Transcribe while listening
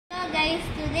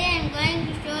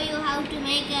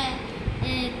make a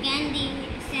candy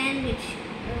sandwich.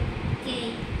 Okay.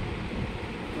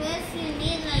 First you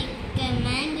need like a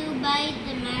mango bite,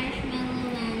 the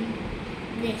marshmallow, and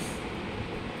this.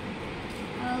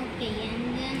 Okay, and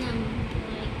then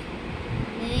like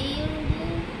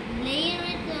layer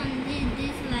it on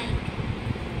this like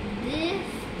this,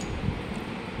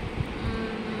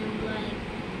 and like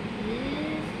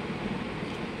this,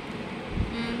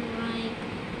 and like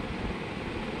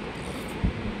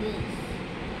this.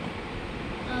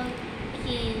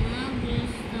 Okay, now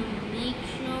just make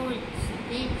sure it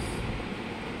sticks,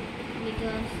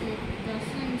 because it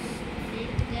doesn't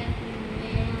stick that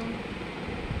well.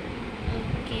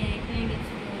 Okay, I think it's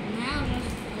good. Now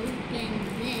just open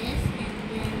this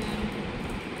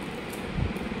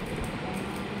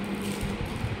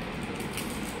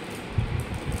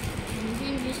and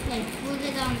then just like put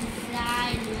it on the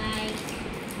side like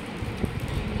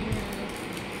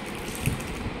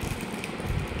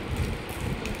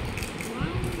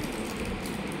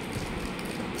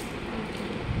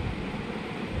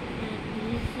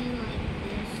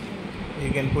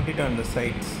you can put it on the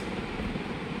sides.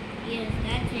 Yes,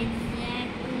 that's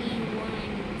exactly what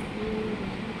I'm doing.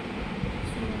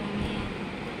 So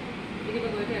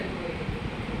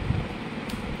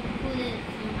put it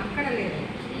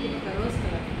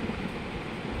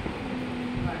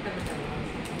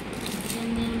and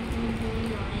then put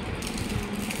it like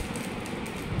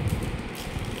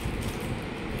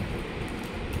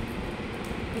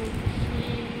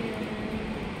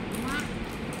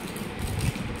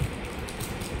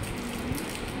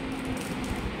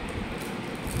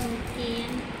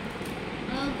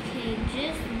okay,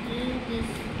 just do this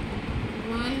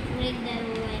one trick that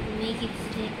will like make it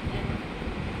stick better.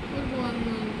 Put one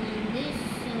on this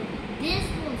so this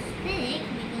will stick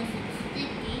because it's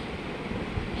sticky.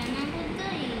 And I will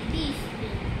tell you these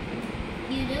two.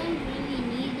 You don't really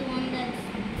need the one that's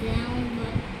down,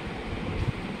 but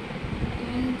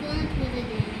I'm gonna put it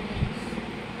anyways.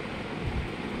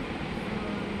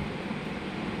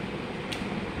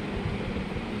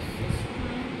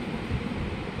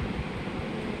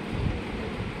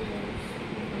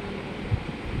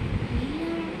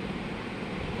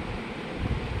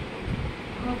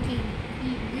 Okay,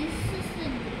 this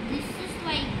is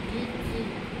like jutsu.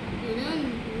 You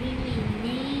don't really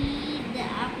need the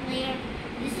up layer.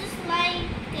 This is like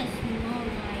a small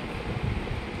like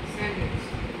Sandwich.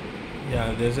 Yeah,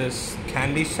 this is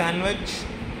candy sandwich.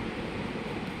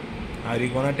 Are you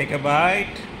gonna take a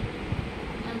bite?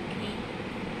 okay.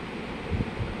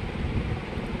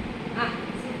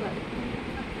 Super.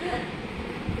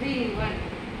 3 in 1.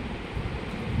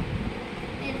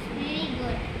 It's pretty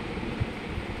good.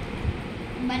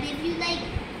 But if you like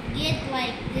get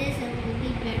like this, it will be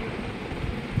better.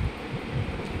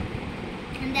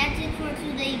 And that's it for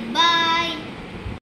today. Bye.